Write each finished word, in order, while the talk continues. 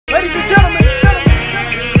Ladies and gentlemen,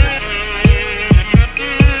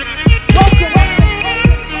 welcome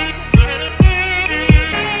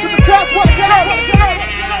to the Cosworth Channel.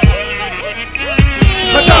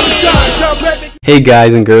 My time to shine, Hey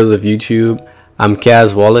guys and girls of YouTube, I'm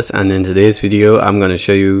Kaz Wallace, and in today's video I'm going to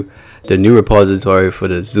show you the new repository for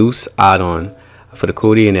the Zeus add-on for the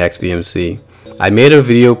Kodi and the XBMC. I made a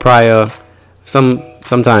video prior,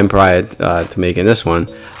 sometime prior to making this one,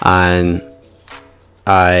 and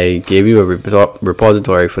I gave you a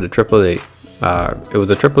repository for the AAA. It was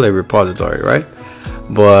a AAA repository, right?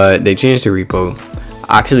 But they changed the repo.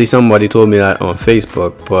 Actually, somebody told me that on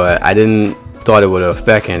Facebook, but I didn't thought it would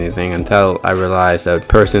affect anything until I realized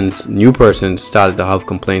that new persons started to have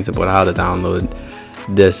complaints about how to download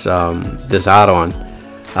this this add-on.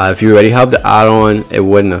 If you already have the add-on, it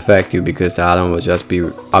wouldn't affect you because the add-on will just be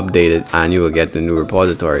updated and you will get the new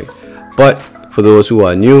repository. But for those who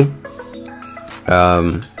are new,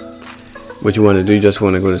 what you want to do, you just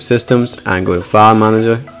want to go to Systems and go to File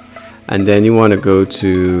Manager, and then you want to go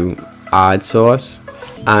to Add Source.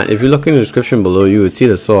 And if you look in the description below, you would see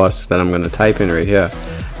the source that I'm going to type in right here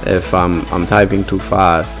if I'm typing too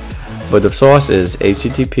fast. But the source is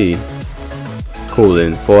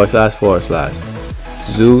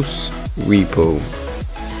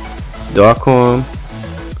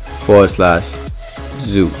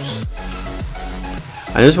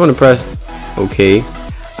I just want to press OK,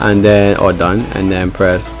 and then or done, and then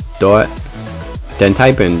press dot, then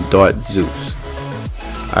type in .zeus.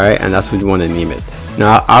 Alright, and that's what you want to name it.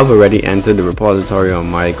 Now I've already entered the repository on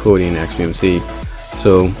my Kodi and XBMC,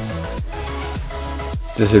 so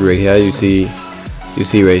this is right here. You see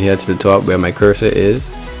right here to the top where my cursor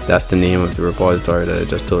is. That's the name of the repository that I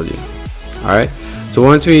just told you. Alright, so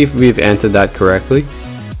once we've entered that correctly,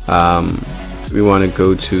 we want to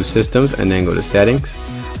go to Systems and then go to Settings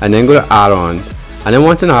and then go to Add-ons, and then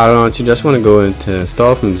once in Add-ons you just want to go into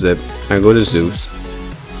Install from Zip and go to Zeus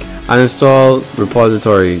and install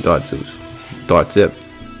repository.zeus.zip.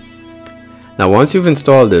 Now once you've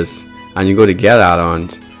installed this and you go to Get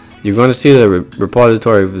Add-ons, you're going to see the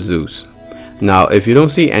repository of Zeus. Now if you don't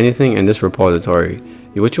see anything in this repository,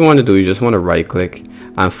 what you want to do, you just want to right click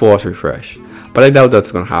and force refresh. But I doubt that's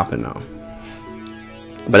going to happen now.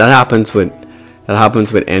 But that happens with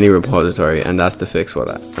any repository, and that's the fix for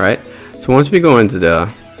that, right? So once we go into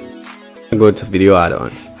go to Video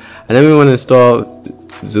Add-ons, and then we want to install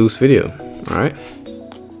Zeus Video. Alright,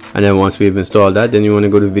 and then once we've installed that, then you want to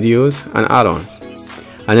go to Videos and Add-ons,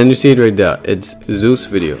 and then you see it right there, it's Zeus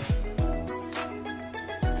Video.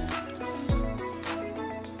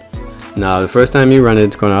 Now the first time you run it,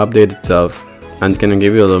 it's going to update itself and it's going to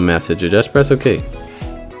give you a little message. You just press OK.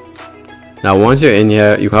 Now once you're in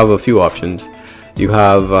here, you have a few options. You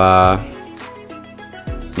have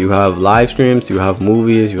live streams, you have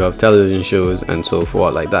movies, you have television shows, and so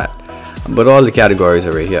forth like that. But all the categories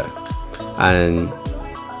are right here.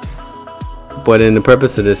 But in the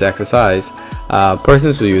purpose of this exercise,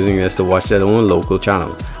 persons who are using this to watch their own local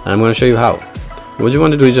channel, and I'm going to show you how. What you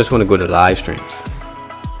want to do is just want to go to live streams,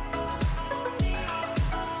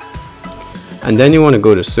 and then you want to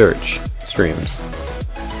go to search streams,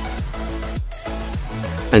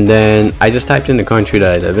 and then I just typed in the country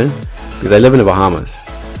that I live in because I live in the Bahamas.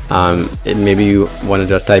 Maybe you want to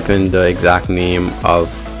just type in the exact name of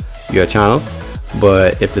your channel,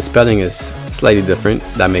 but if the spelling is slightly different,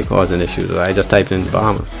 that may cause an issue. So I just typed in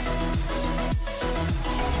Bahamas.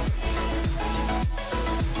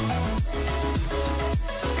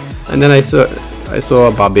 And then I saw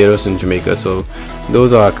Barbados and Jamaica, so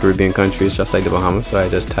those are Caribbean countries just like the Bahamas. So I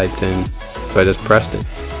just pressed it.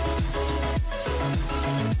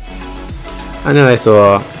 And then I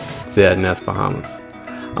saw ZNS Bahamas.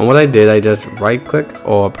 And what I did, I just right click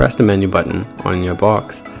or press the menu button on your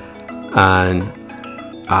box and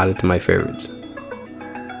add it to my favorites.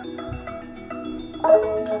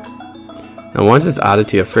 Now once it's added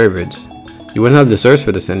to your favorites, you wouldn't have to search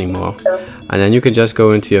for this anymore, and then you can just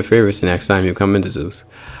go into your favorites the next time you come into Zeus,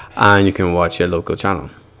 and you can watch your local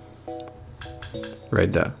channel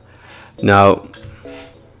right there. Now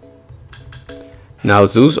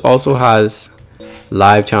Zeus also has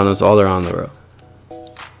live channels all around the world.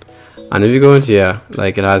 And if you go into here,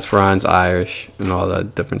 like it has France, Irish, and all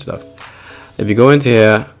that different stuff. If you go into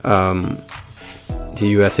here, the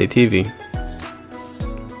USA TV,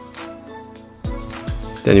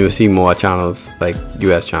 then you will see more channels like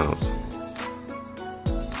US channels.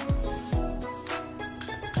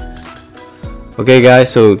 Okay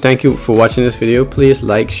guys, so thank you for watching this video. Please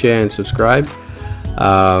like, share, and subscribe.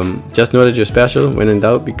 Just know that you're special when in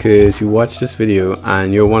doubt, because you watch this video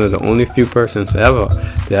and you're one of the only few persons to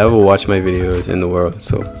ever watch my videos in the world.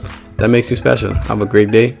 So that makes you special. Have a great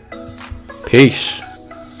day. Peace.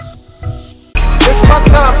 It's my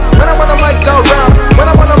time. When I wanna mic go round, when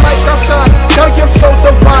I wanna mic I'll shine. Gotta give souls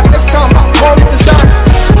the vibe. It's time. I'm home to shine.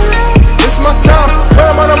 It's my time. When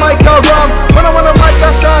I wanna mic go round, when I wanna mic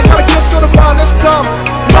I'll shine. Gotta give souls the vibe. It's time.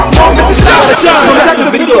 My moment to shine. So check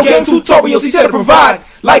the video game tutorials he said to provide.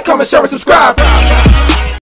 Like, comment, share, and subscribe.